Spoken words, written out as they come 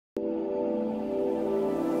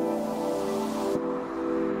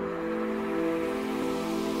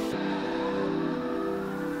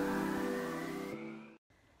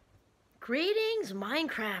Greetings,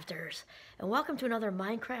 Minecrafters, and welcome to another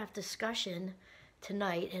Minecraft discussion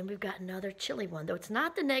tonight. And we've got another chilly one, though it's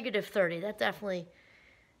not the -30. That definitely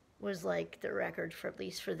was like the record for at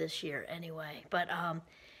least for this year, anyway. But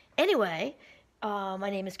anyway, my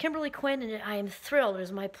name is Kimberly Quinn, and I am thrilled. It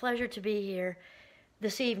is my pleasure to be here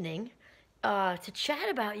this evening to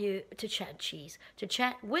chat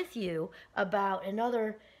with you about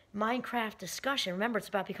another Minecraft discussion. Remember, it's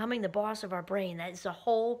about becoming the boss of our brain. That is a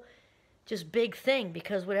whole just big thing,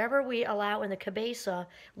 because whatever we allow in the cabeza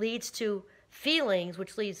leads to feelings,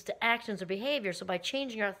 which leads to actions or behavior. So by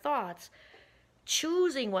changing our thoughts,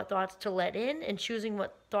 choosing what thoughts to let in and choosing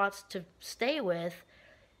what thoughts to stay with,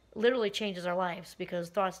 literally changes our lives,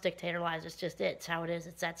 because thoughts dictate our lives. It's just it. It's how it is.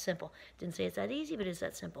 It's that simple. Didn't say it's that easy, but it's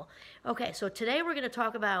that simple. Okay, so today we're going to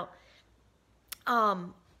talk about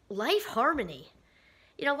life harmony.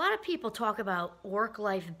 You know, a lot of people talk about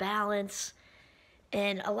work-life balance,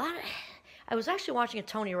 and I was actually watching a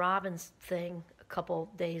Tony Robbins thing a couple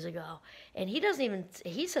days ago, and he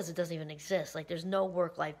says it doesn't even exist. Like, there's no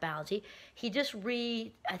work-life balance. He just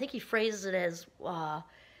I think he phrases it as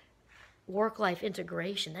work-life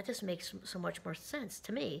integration. That just makes so much more sense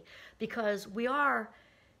to me, because we are,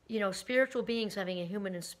 you know, spiritual beings having a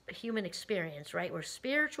human experience, right? We're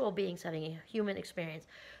spiritual beings having a human experience.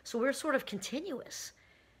 So we're sort of continuous.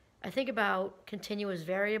 I think about continuous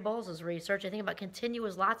variables as research. I think about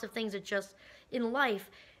continuous, lots of things that just, in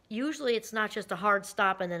life, usually it's not just a hard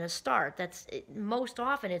stop and then a start. Most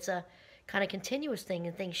often it's a kind of continuous thing,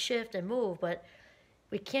 and things shift and move, but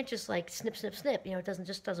we can't just like snip, snip, snip. You know, it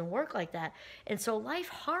just doesn't work like that. And so life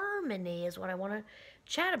harmony is what I want to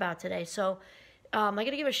chat about today. So I'm going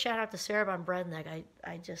to give a shout out to Sarah Von Brednek.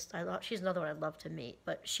 She's another one I'd love to meet,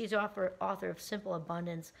 but she's author of Simple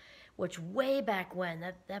Abundance, which way back when,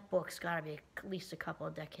 that book's got to be at least a couple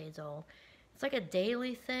of decades old. It's like a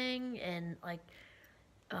daily thing, and like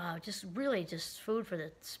just really just food for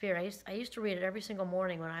the spirit. I used to read it every single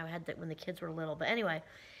morning when the kids were little. But anyway,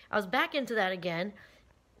 I was back into that again,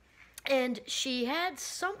 and she had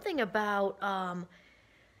something about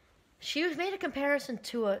she made a comparison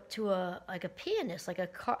to a like a pianist, like a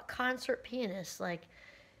concert pianist, like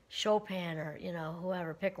Chopin or, you know,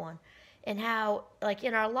 whoever, pick one. And how, like,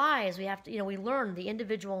 in our lives, we have to, you know, we learn the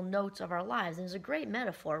individual notes of our lives. And it's a great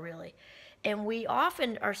metaphor, really. And we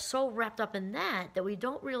often are so wrapped up in that we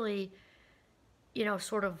don't really, you know,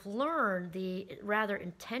 sort of learn the rather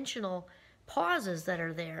intentional pauses that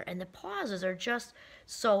are there. And the pauses are just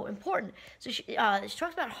so important. So she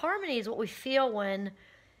talks about harmony is what we feel when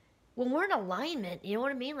we're in alignment. You know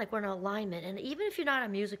what I mean? Like, we're in alignment. And even if you're not a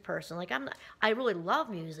music person, like I really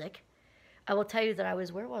love music. I will tell you that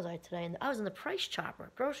where was I today? And I was in the Price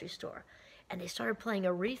Chopper grocery store, and they started playing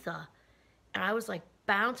Aretha, and I was like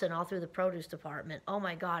bouncing all through the produce department. Oh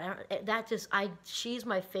my God, she's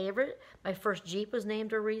my favorite. My first Jeep was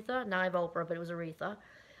named Aretha. Now I have Oprah, but it was Aretha.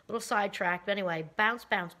 Little sidetrack, but anyway, bounce,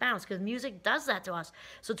 bounce, bounce, because music does that to us.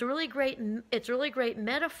 So it's a really great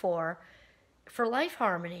metaphor for life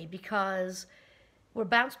harmony, because we're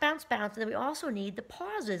bounce, bounce, bounce, and then we also need the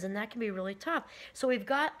pauses, and that can be really tough. So we've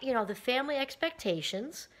got, you know, the family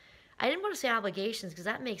expectations. I didn't want to say obligations,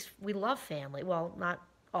 because we love family. Well, not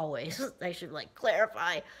always. I should, like,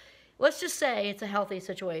 clarify. Let's just say it's a healthy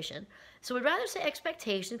situation. So we'd rather say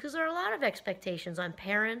expectations, because there are a lot of expectations on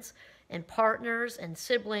parents and partners and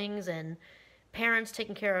siblings and parents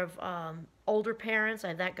taking care of older parents.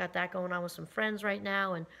 I've got that going on with some friends right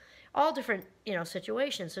now, and all different, you know,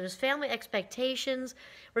 situations. So there's family expectations,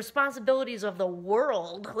 responsibilities of the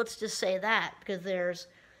world. Let's just say that, because there's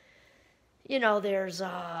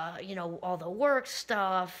all the work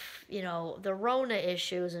stuff, you know, the Rona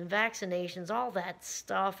issues and vaccinations, all that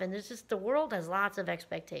stuff. And the world has lots of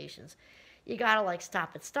expectations. You gotta, like,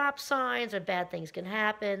 stop at stop signs, or bad things can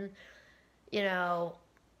happen. You know,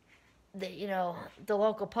 the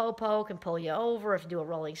local popo can pull you over if you do a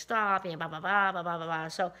rolling stop, and blah, blah, blah, blah, blah, blah, blah.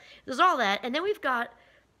 So there's all that. And then we've got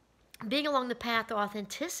being along the path of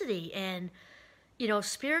authenticity and, you know,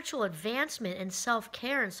 spiritual advancement and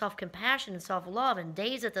self-care and self-compassion and self-love and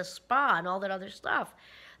days at the spa and all that other stuff.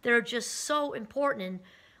 They're just so important in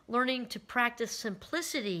learning to practice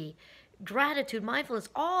simplicity, gratitude, mindfulness,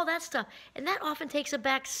 all that stuff. And that often takes a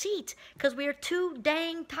back seat, because we are too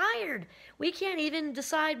dang tired. We can't even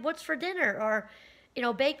decide what's for dinner, or, you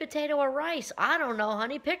know, baked potato or rice. I don't know,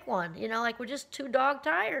 honey, pick one. You know, like, we're just too dog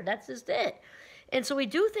tired. That's just it. And so we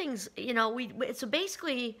do things, you know, so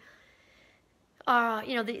basically,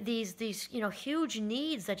 you know, these, you know, huge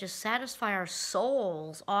needs that just satisfy our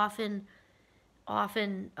souls often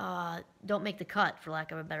often don't make the cut, for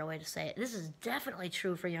lack of a better way to say it. This is definitely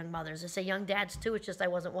true for young mothers. I say young dads too. It's just I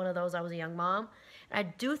wasn't one of those. I was a young mom. And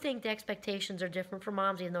I do think the expectations are different for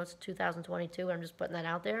moms, even though it's 2022. I'm just putting that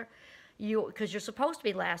out there. Because you're supposed to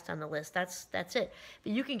be last on the list. That's it.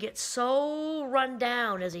 But you can get so run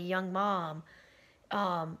down as a young mom,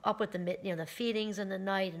 up with the feedings in the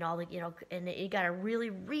night and all the and you got to really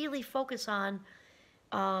really focus on.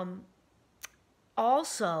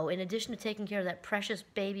 Also, in addition to taking care of that precious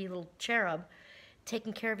baby little cherub,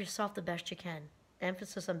 taking care of yourself the best you can.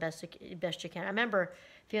 Emphasis on best you can. I remember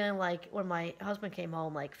feeling like when my husband came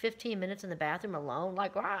home, like 15 minutes in the bathroom alone,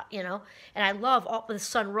 like, wow, and I love the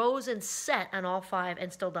sun rose and set on all 5,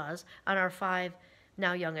 and still does, on our 5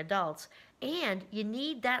 now young adults. And you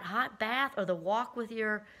need that hot bath or the walk with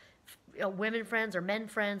your women friends or men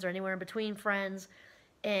friends or anywhere in between friends,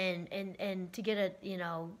 and to get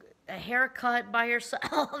a haircut by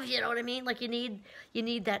yourself, you know what I mean? Like you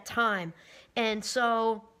need that time. And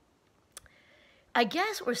so I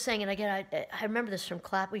guess what we're saying, and again, I remember this from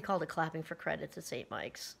we called it clapping for credits at St.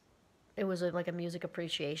 Mike's. It was like a music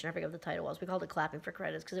appreciation. I forget what the title was. We called it clapping for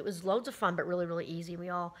credits because it was loads of fun, but really, really easy. We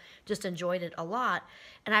all just enjoyed it a lot.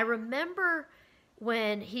 And I remember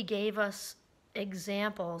when he gave us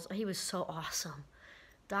examples. He was so awesome.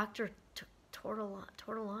 Dr.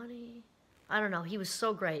 Tortolani? I don't know. He was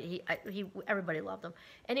so great. Everybody loved him.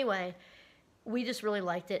 Anyway, we just really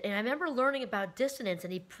liked it. And I remember learning about dissonance,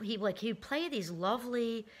 and he'd play these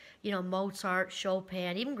lovely, Mozart,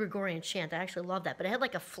 Chopin, even Gregorian chant. I actually love that. But it had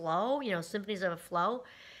like a flow, symphonies have a flow.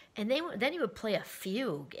 And then he would play a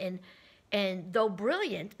fugue. And though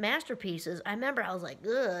brilliant masterpieces, I remember I was like,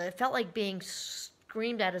 ugh, it felt like being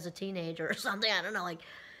screamed at as a teenager or something. I don't know, like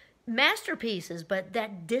masterpieces. But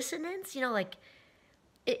that dissonance,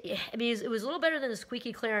 it was a little better than the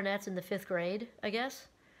squeaky clarinets in the 5th grade, I guess.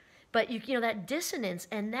 But that dissonance,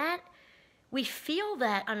 and that we feel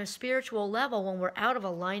that on a spiritual level when we're out of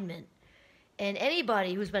alignment. And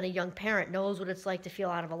anybody who's been a young parent knows what it's like to feel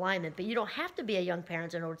out of alignment. But you don't have to be a young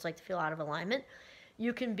parent to know what it's like to feel out of alignment.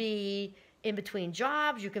 You can be in between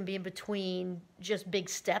jobs. You can be in between just big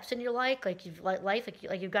steps in your life, like you've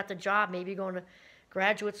got the job, maybe you're going to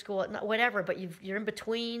graduate school, whatever. But you're in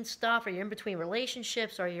between stuff, or you're in between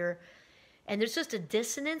relationships, and there's just a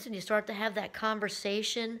dissonance, and you start to have that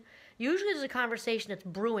conversation. Usually there's a conversation that's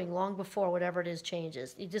brewing long before whatever it is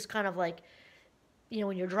changes. You just kind of like,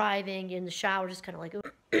 when you're driving, you're in the shower, just kind of like,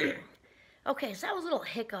 okay, so that was a little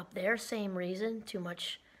hiccup there. Same reason, too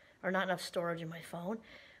much or not enough storage in my phone.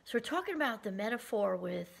 So we're talking about the metaphor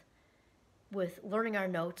with learning our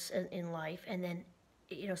notes in life, and then,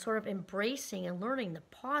 sort of embracing and learning the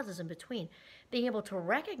pauses in between. Being able to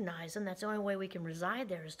recognize them, that's the only way we can reside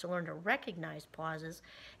there, is to learn to recognize pauses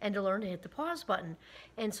and to learn to hit the pause button.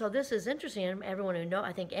 And so this is interesting. And everyone who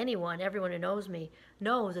knows me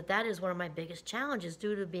knows that is one of my biggest challenges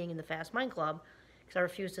due to being in the Fast Mind Club, because I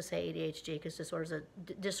refuse to say ADHD because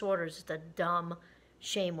disorder is just a dumb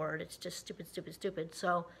shame word. It's just stupid, stupid, stupid.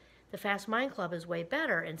 So the Fast Mind Club is way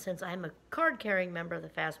better. And since I'm a card-carrying member of the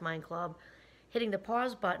Fast Mind Club, hitting the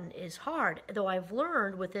pause button is hard, though I've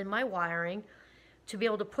learned within my wiring to be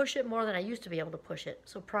able to push it more than I used to be able to push it.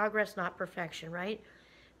 So progress, not perfection, right?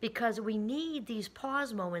 Because we need these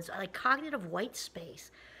pause moments, like cognitive white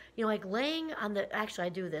space. Like laying on actually I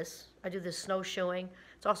do this snowshoeing.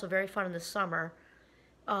 It's also very fun in the summer.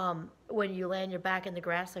 When you lay on your back in the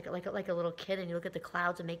grass like a little kid, and you look at the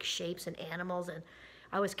clouds and make shapes and animals. And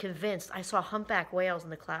I was convinced, I saw humpback whales in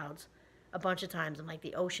the clouds a bunch of times. I'm like,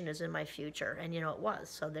 the ocean is in my future. And it was,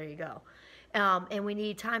 so there you go. And we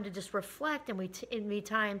need time to just reflect, and we need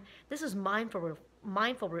time. This is mindful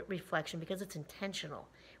reflection because it's intentional.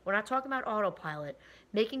 We're not talking about autopilot.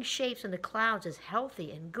 Making shapes in the clouds is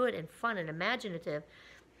healthy and good and fun and imaginative.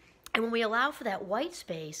 And when we allow for that white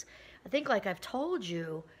space, I think, like I've told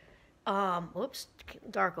you, whoops,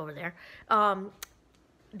 dark over there,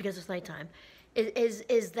 because it's nighttime,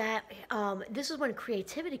 is that this is when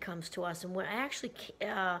creativity comes to us. And when I actually,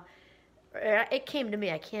 it came to me,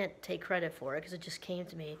 I can't take credit for it because it just came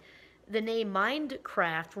to me. The name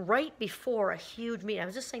Mindcraft, right before a huge meeting, I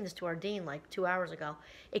was just saying this to our dean like 2 hours ago.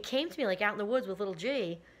 It came to me like out in the woods with little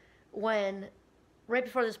G, right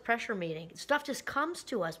before this pressure meeting. Stuff just comes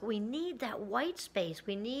to us, but we need that white space.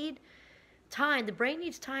 We need time. The brain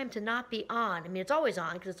needs time to not be on. I mean, it's always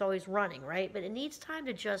on because it's always running, right? But it needs time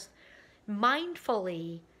to just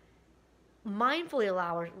mindfully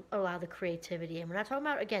allow the creativity. And we're not talking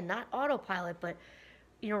about, again, not autopilot, but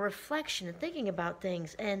reflection and thinking about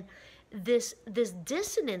things. And this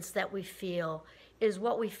dissonance that we feel is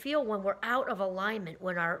what we feel when we're out of alignment,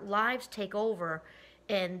 when our lives take over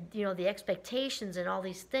and you know the expectations and all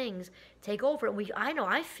these things take over. And I know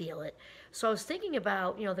I feel it. So I was thinking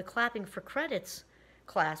about, you know, the clapping for credits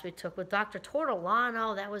class we took with Dr.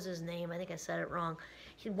 Tortolano. That was his name. I think I said it wrong.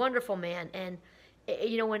 He's a wonderful man. And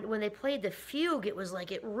you know, when they played the fugue, it was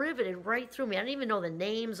like it riveted right through me. I didn't even know the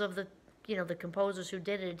names of the, you know, the composers who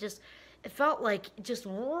did it. It felt like just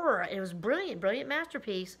roar. It was brilliant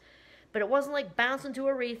masterpiece. But it wasn't like bouncing to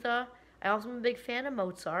Aretha. I also am a big fan of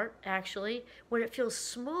Mozart, actually, when it feels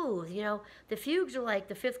smooth. You know, the fugues are like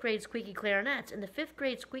the fifth grade squeaky clarinets, and the fifth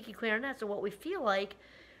grade squeaky clarinets are what we feel like,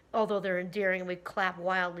 although they're endearing and we clap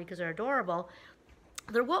wildly because they're adorable.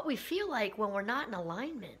 They're what we feel like when we're not in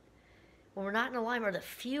alignment. When we're not in alignment, or the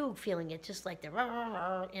fugue feeling it, just like the,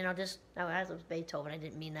 you know, just, no, as was Beethoven, I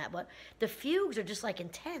didn't mean that, but the fugues are just like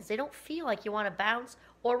intense. They don't feel like you want to bounce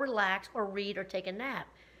or relax or read or take a nap.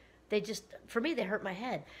 They just, for me, they hurt my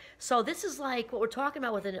head. So this is like what we're talking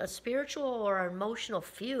about with a spiritual or an emotional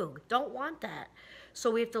fugue. Don't want that. So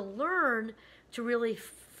we have to learn to really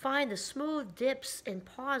find the smooth dips and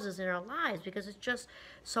pauses in our lives, because it's just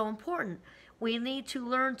so important. We need to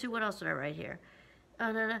learn to, what else did I write here?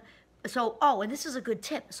 So, oh, and this is a good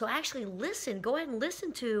tip. So actually listen, go ahead and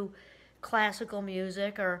listen to classical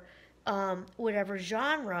music or whatever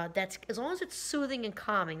genre, that's, as long as it's soothing and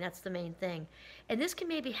calming, that's the main thing. And this can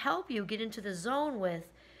maybe help you get into the zone with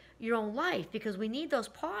your own life, because we need those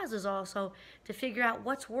pauses also to figure out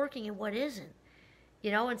what's working and what isn't. You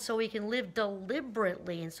know, and so we can live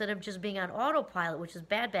deliberately instead of just being on autopilot, which is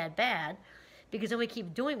bad, because then we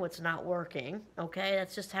keep doing what's not working, okay?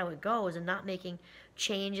 That's just how it goes, and not making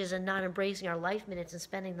changes and not embracing our life minutes and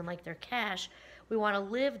spending them like they're cash. We want to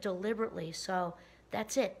live deliberately, so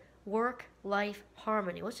that's it. Work-life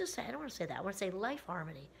harmony. Let's just say, I don't want to say that. I want to say life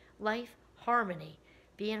harmony. Life harmony.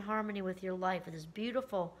 Be in harmony with your life, with this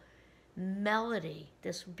beautiful melody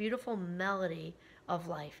of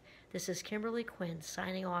life. This is Kimberly Quinn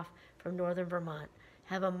signing off from Northern Vermont.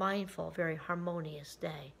 Have a mindful, very harmonious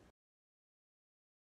day.